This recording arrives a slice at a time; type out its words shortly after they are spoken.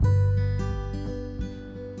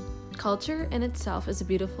Culture in itself is a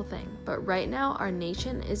beautiful thing, but right now our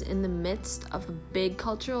nation is in the midst of a big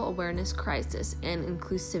cultural awareness crisis and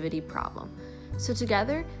inclusivity problem. So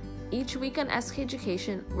together, each week on SK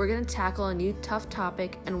Education, we're going to tackle a new tough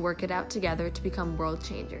topic and work it out together to become world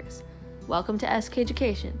changers. Welcome to SK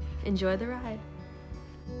Education. Enjoy the ride.